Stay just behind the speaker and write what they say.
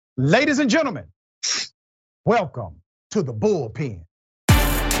Ladies and gentlemen, welcome to the Bullpen.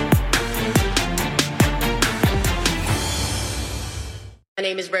 My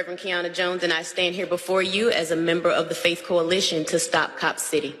name is Reverend Kiana Jones, and I stand here before you as a member of the Faith Coalition to Stop Cop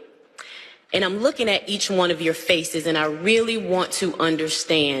City. And I'm looking at each one of your faces, and I really want to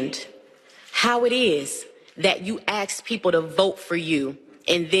understand how it is that you asked people to vote for you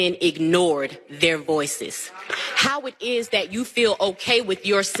and then ignored their voices. How it is that you feel okay with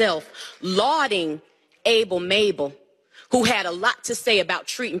yourself lauding Abel Mabel, who had a lot to say about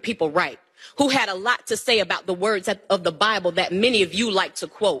treating people right, who had a lot to say about the words of the Bible that many of you like to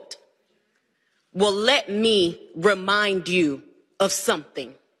quote. Well, let me remind you of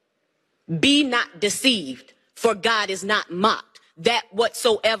something. Be not deceived, for God is not mocked. That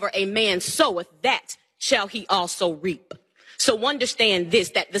whatsoever a man soweth, that shall he also reap. So understand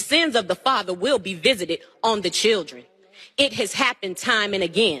this, that the sins of the father will be visited on the children. It has happened time and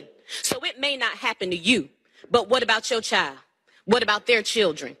again. So it may not happen to you, but what about your child? What about their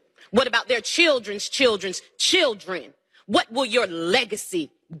children? What about their children's children's children? What will your legacy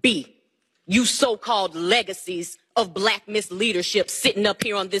be? You so-called legacies of black misleadership sitting up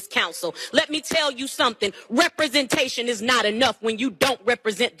here on this council. Let me tell you something. Representation is not enough when you don't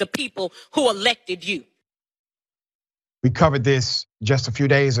represent the people who elected you. We covered this just a few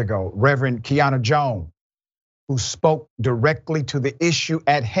days ago. Reverend Kiana Jones, who spoke directly to the issue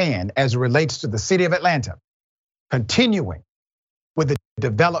at hand as it relates to the city of Atlanta, continuing with the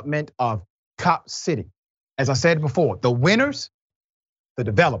development of Cop City. As I said before, the winners, the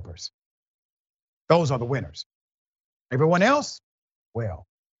developers. Those are the winners. Everyone else, well,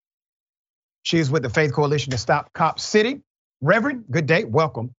 she is with the Faith Coalition to Stop Cop City. Reverend, good day.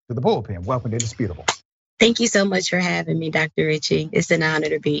 Welcome to the Bullpen. Welcome to Indisputable. Thank you so much for having me, Dr. Ritchie. It's an honor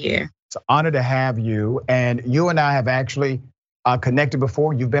to be here. It's an honor to have you. And you and I have actually connected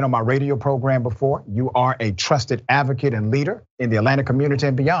before. You've been on my radio program before. You are a trusted advocate and leader in the Atlanta community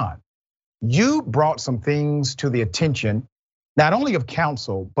and beyond. You brought some things to the attention, not only of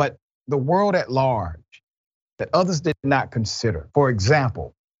council, but the world at large that others did not consider. For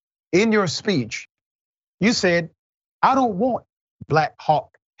example, in your speech, you said, I don't want Black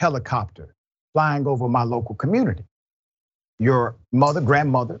Hawk helicopter flying over my local community. Your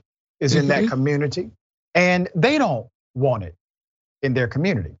grandmother is in that community, and they don't want it in their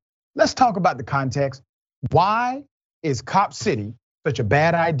community. Let's talk about the context. Why is Cop City such a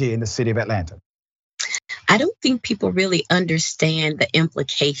bad idea in the city of Atlanta? I don't think people really understand the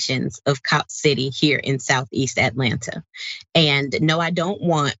implications of Cop City here in Southeast Atlanta. And no, I don't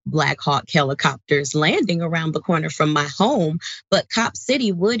want Black Hawk helicopters landing around the corner from my home, but Cop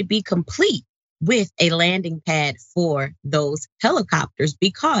City would be complete with a landing pad for those helicopters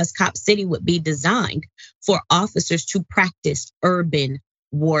because Cop City would be designed for officers to practice urban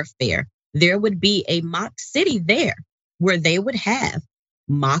warfare. There would be a mock city there where they would have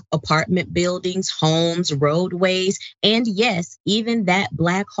mock apartment buildings, homes, roadways, and yes, even that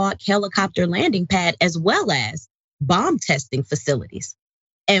Black Hawk helicopter landing pad, as well as bomb testing facilities.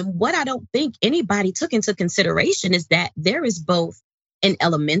 And what I don't think anybody took into consideration is that there is both an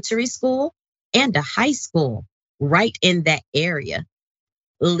elementary school and a high school right in that area.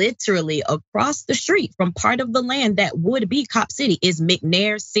 Literally across the street from part of the land that would be Cop City is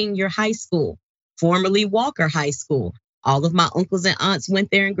McNair Senior High School, formerly Walker High School. All of my uncles and aunts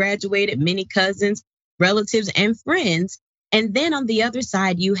went there and graduated, many cousins, relatives, and friends. And then on the other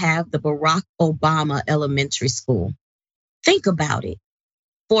side, you have the Barack Obama Elementary School. Think about it.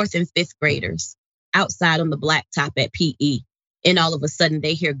 4th and 5th graders outside on the blacktop at PE, and all of a sudden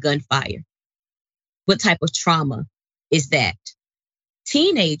they hear gunfire. What type of trauma is that?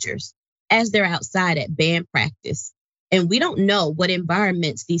 Teenagers, as they're outside at band practice, and we don't know what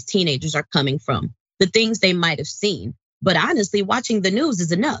environments these teenagers are coming from, the things they might have seen. But honestly, watching the news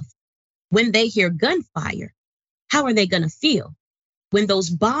is enough. When they hear gunfire, how are they going to feel? When those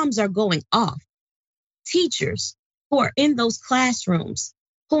bombs are going off, teachers who are in those classrooms,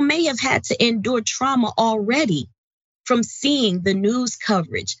 who may have had to endure trauma already from seeing the news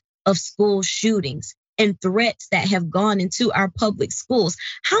coverage of school shootings and threats that have gone into our public schools,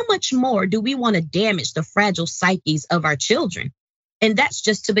 how much more do we want to damage the fragile psyches of our children? And that's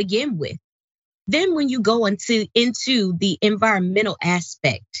just to begin with. Then when you go into the environmental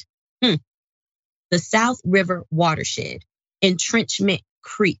aspect, the South River watershed, Entrenchment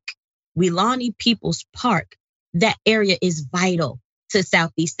Creek, Weelaunee Peoples Park, that area is vital to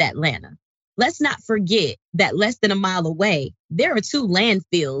Southeast Atlanta. Let's not forget that less than a mile away, there are 2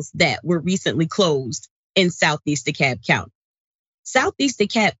 landfills that were recently closed in Southeast DeKalb County. Southeast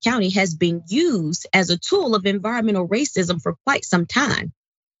DeKalb County has been used as a tool of environmental racism for quite some time.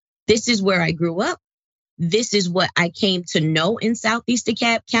 This is where I grew up. This is what I came to know in Southeast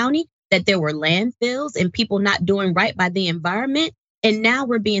DeKalb County, that there were landfills and people not doing right by the environment. And now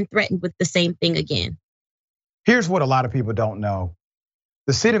we're being threatened with the same thing again. Here's what a lot of people don't know.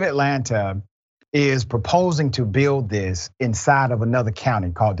 The city of Atlanta is proposing to build this inside of another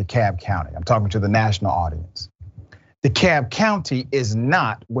county called DeKalb County. I'm talking to the national audience. DeKalb County is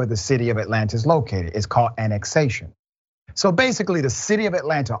not where the city of Atlanta is located. It's called annexation. So basically, the city of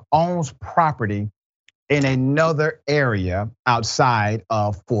Atlanta owns property in another area outside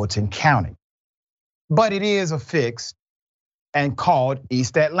of Fulton County. But it is affixed and called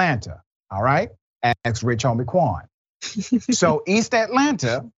East Atlanta, all right? Ask Rich Homie Quan. So East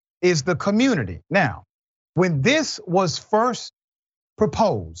Atlanta is the community. Now, when this was first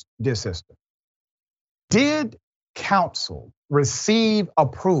proposed, dear sister, did council receive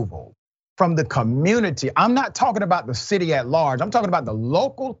approval from the community? I'm not talking about the city at large. I'm talking about the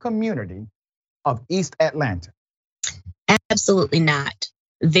local community of East Atlanta. Absolutely not.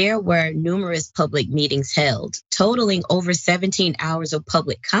 There were numerous public meetings held, totaling over 17 hours of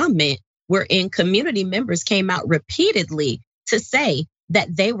public comment, wherein community members came out repeatedly to say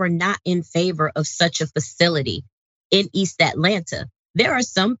that they were not in favor of such a facility in East Atlanta. There are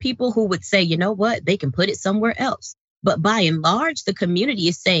some people who would say, you know what, they can put it somewhere else. But by and large, the community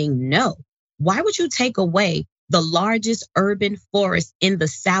is saying no. Why would you take away the largest urban forest in the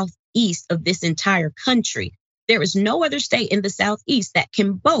southeast of this entire country? There is no other state in the southeast that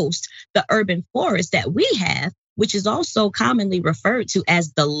can boast the urban forest that we have, which is also commonly referred to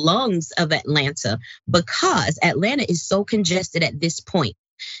as the lungs of Atlanta, because Atlanta is so congested at this point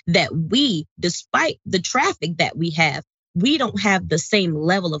that we, despite the traffic that we have, we don't have the same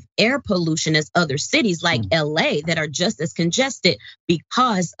level of air pollution as other cities like LA that are just as congested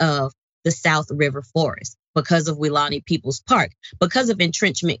because of the South River Forest, because of Weelaunee Peoples Park, because of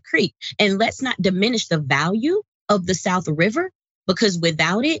Entrenchment Creek. And let's not diminish the value of the South River, because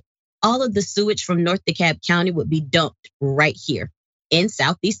without it, all of the sewage from North DeKalb County would be dumped right here in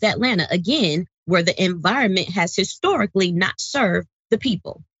Southeast Atlanta, again, where the environment has historically not served the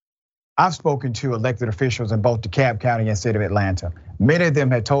people. I've spoken to elected officials in both DeKalb County and city of Atlanta. Many of them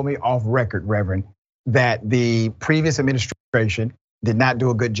had told me off record, Reverend, that the previous administration did not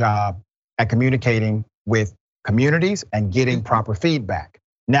do a good job at communicating with communities and getting proper feedback.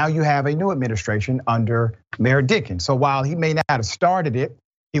 Now you have a new administration under Mayor Dickens. So while he may not have started it,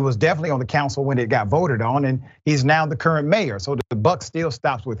 he was definitely on the council when it got voted on, and he's now the current mayor. So the buck still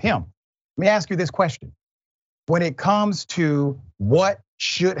stops with him. Let me ask you this question. When it comes to what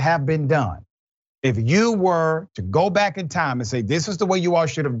should have been done, if you were to go back in time and say, this is the way you all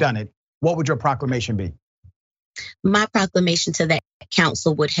should have done it, what would your proclamation be? My proclamation to that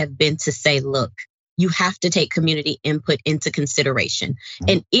council would have been to say, look, you have to take community input into consideration.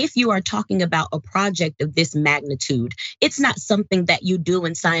 And if you are talking about a project of this magnitude, it's not something that you do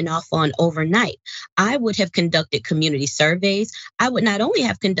and sign off on overnight. I would have conducted community surveys. I would not only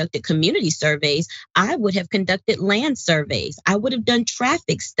have conducted community surveys, I would have conducted land surveys. I would have done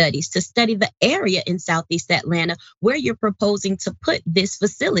traffic studies to study the area in Southeast Atlanta where you're proposing to put this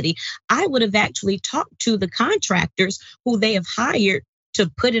facility. I would have actually talked to the contractors who they have hired to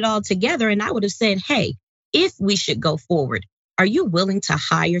put it all together. And I would have said, hey, if we should go forward, are you willing to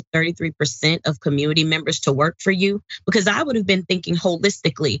hire 33% of community members to work for you? Because I would have been thinking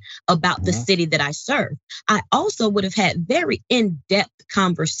holistically about the city that I serve. I also would have had very in-depth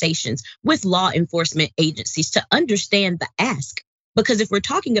conversations with law enforcement agencies to understand the ask. Because if we're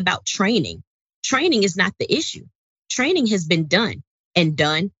talking about training, training is not the issue. Training has been done and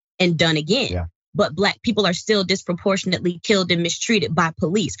done and done again. Yeah. But Black people are still disproportionately killed and mistreated by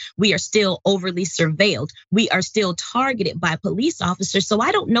police. We are still overly surveilled. We are still targeted by police officers. So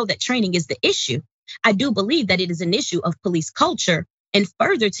I don't know that training is the issue. I do believe that it is an issue of police culture. And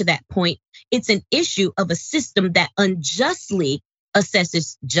further to that point, it's an issue of a system that unjustly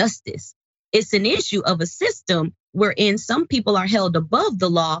assesses justice. It's an issue of a system wherein some people are held above the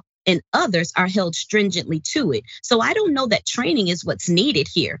law and others are held stringently to it. So I don't know that training is what's needed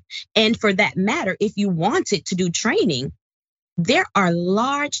here. And for that matter, if you wanted to do training, there are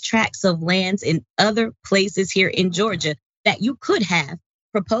large tracts of lands in other places here in Georgia that you could have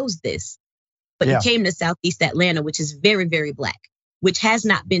proposed this. But you came to Southeast Atlanta, which is very, very Black, which has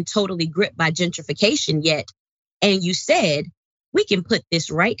not been totally gripped by gentrification yet. And you said, we can put this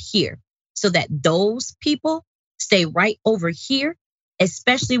right here so that those people stay right over here,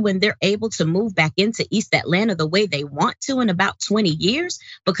 especially when they're able to move back into East Atlanta the way they want to in about 20 years,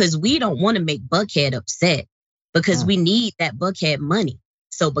 because we don't want to make Buckhead upset, because we need that Buckhead money.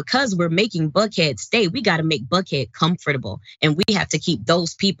 So because we're making Buckhead stay, we got to make Buckhead comfortable. And we have to keep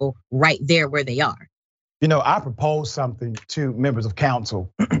those people right there where they are. I proposed something to members of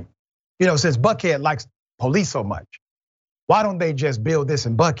council. Since Buckhead likes police so much, why don't they just build this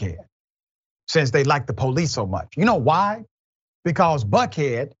in Buckhead? Since they like the police so much. You know why? Because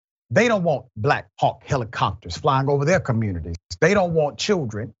Buckhead, they don't want Black Hawk helicopters flying over their communities. They don't want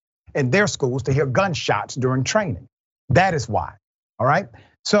children in their schools to hear gunshots during training. That is why, all right?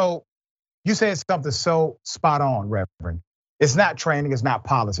 So you said something so spot on, Reverend. It's not training, it's not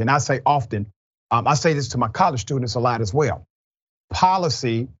policy. And I say often, I say this to my college students a lot as well.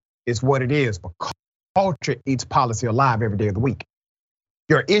 Policy is what it is, but culture eats policy alive every day of the week.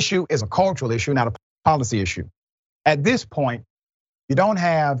 Your issue is a cultural issue, not a policy issue. At this point, you don't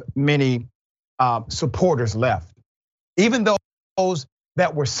have many supporters left. Even those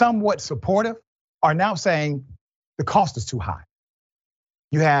that were somewhat supportive are now saying the cost is too high.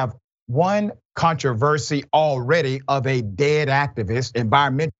 You have one controversy already of a dead activist,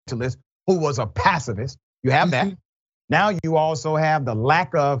 environmentalist, who was a pacifist. You have that. Now you also have the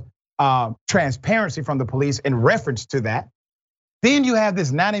lack of transparency from the police in reference to that. Then you have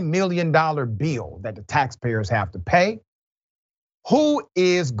this $90 million bill that the taxpayers have to pay. Who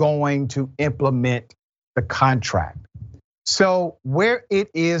is going to implement the contract? So where it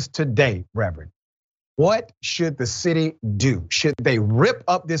is today, Reverend, what should the city do? Should they rip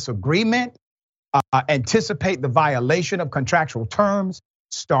up this agreement, anticipate the violation of contractual terms,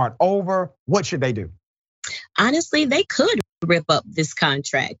 start over? What should they do? Honestly, they could rip up this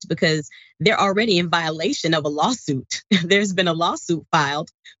contract because they're already in violation of a lawsuit. There's been a lawsuit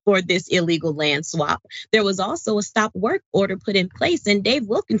filed for this illegal land swap. There was also a stop work order put in place, and Dave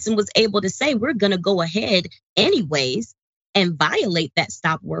Wilkinson was able to say, we're going to go ahead anyways and violate that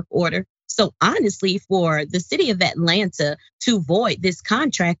stop work order. So honestly, for the city of Atlanta to void this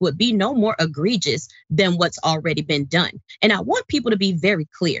contract would be no more egregious than what's already been done. And I want people to be very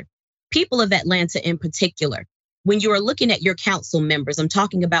clear. People of Atlanta in particular, when you are looking at your council members, I'm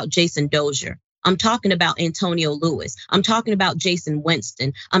talking about Jason Dozier. I'm talking about Antonio Lewis. I'm talking about Jason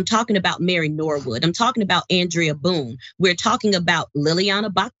Winston. I'm talking about Mary Norwood. I'm talking about Andrea Boone. We're talking about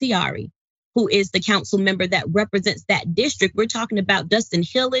Liliana Bakhtiari, who is the council member that represents that district. We're talking about Dustin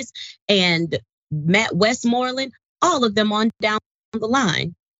Hillis and Matt Westmoreland, all of them on down the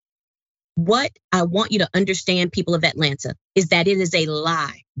line. What I want you to understand, people of Atlanta, is that it is a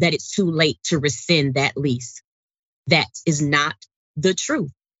lie that it's too late to rescind that lease. That is not the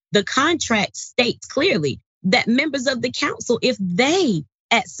truth. The contract states clearly that members of the council, if they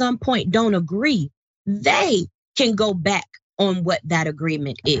at some point don't agree, they can go back on what that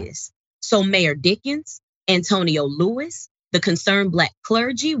agreement is. So Mayor Dickens, Antonio Lewis, the Concerned Black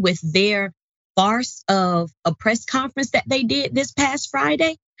Clergy with their farce of a press conference that they did this past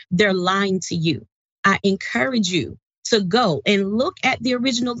Friday, they're lying to you. I encourage you to go and look at the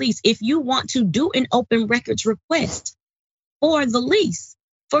original lease. If you want to do an open records request for the lease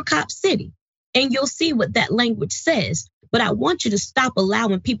for Cop City, and you'll see what that language says. But I want you to stop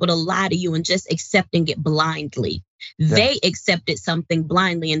allowing people to lie to you and just accepting it blindly. Yeah. They accepted something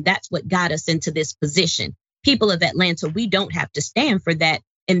blindly, and that's what got us into this position. People of Atlanta, we don't have to stand for that.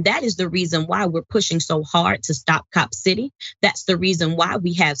 And that is the reason why we're pushing so hard to stop Cop City. That's the reason why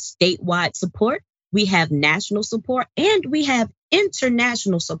we have statewide support, we have national support, and we have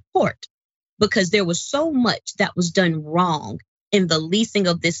international support, because there was so much that was done wrong in the leasing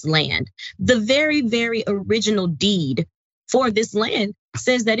of this land. The very, very original deed for this land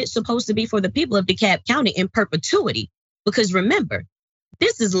says that it's supposed to be for the people of DeKalb County in perpetuity. Because remember,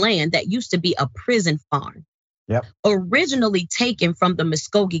 this is land that used to be a prison farm. Yep. Originally taken from the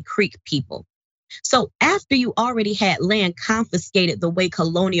Muskogee Creek people. So after you already had land confiscated the way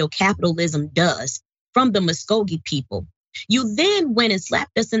colonial capitalism does from the Muskogee people, you then went and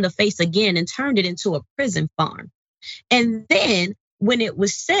slapped us in the face again and turned it into a prison farm. And then when it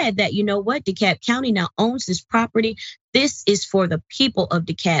was said that, you know what, DeKalb County now owns this property, this is for the people of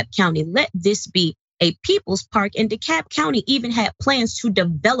DeKalb County. Let this be a people's park. And DeKalb County even had plans to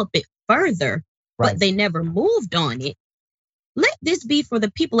develop it further, but they never moved on it. Let this be for the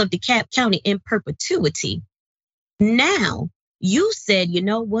people of DeKalb County in perpetuity. Now, you said, you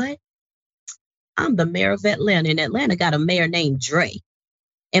know what? I'm the mayor of Atlanta, and Atlanta got a mayor named Dre.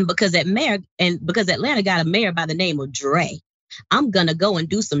 And because Atlanta got a mayor by the name of Dre, I'm gonna go and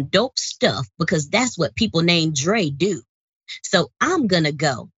do some dope stuff because that's what people named Dre do. So I'm gonna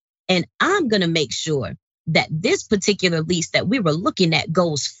go and I'm gonna make sure that this particular lease that we were looking at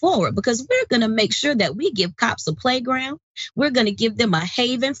goes forward, because we're gonna make sure that we give cops a playground. We're gonna give them a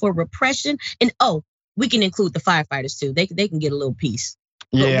haven for repression. And we can include the firefighters too. They can get a little piece.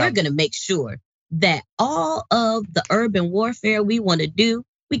 But Yeah. we're going to make sure that all of the urban warfare we want to do,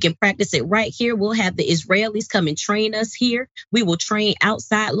 we can practice it right here. We'll have the Israelis come and train us here. We will train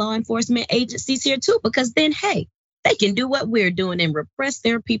outside law enforcement agencies here too, because then, hey, they can do what we're doing and repress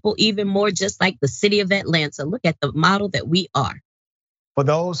their people even more, just like the city of Atlanta. Look at the model that we are. For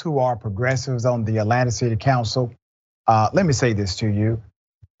those who are progressives on the Atlanta City Council, let me say this to you.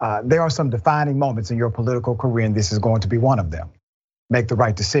 There are some defining moments in your political career, and this is going to be one of them. Make the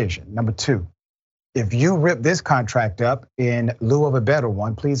right decision. Number two, if you rip this contract up in lieu of a better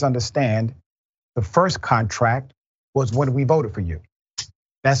one, please understand the first contract was when we voted for you.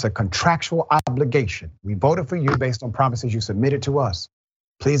 That's a contractual obligation. We voted for you based on promises you submitted to us.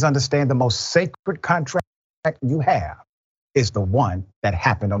 Please understand the most sacred contract you have is the one that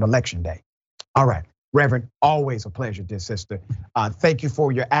happened on election day. All right, Reverend, always a pleasure, dear sister. Thank you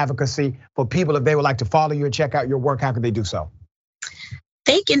for your advocacy. For people, if they would like to follow you and check out your work, how can they do so?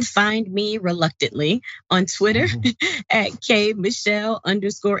 They can find me reluctantly on Twitter at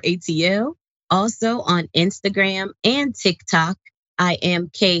K_Michelle_ATL. Also on Instagram and TikTok, I am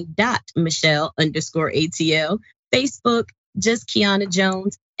K.Michelle_ATL. Facebook, just Kiana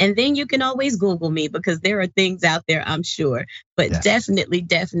Jones. And then you can always Google me because there are things out there, I'm sure. But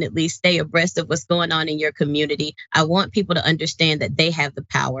definitely stay abreast of what's going on in your community. I want people to understand that they have the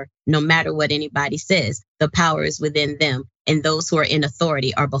power, no matter what anybody says. The power is within them, and those who are in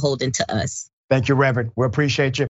authority are beholden to us. Thank you, Reverend. We appreciate you.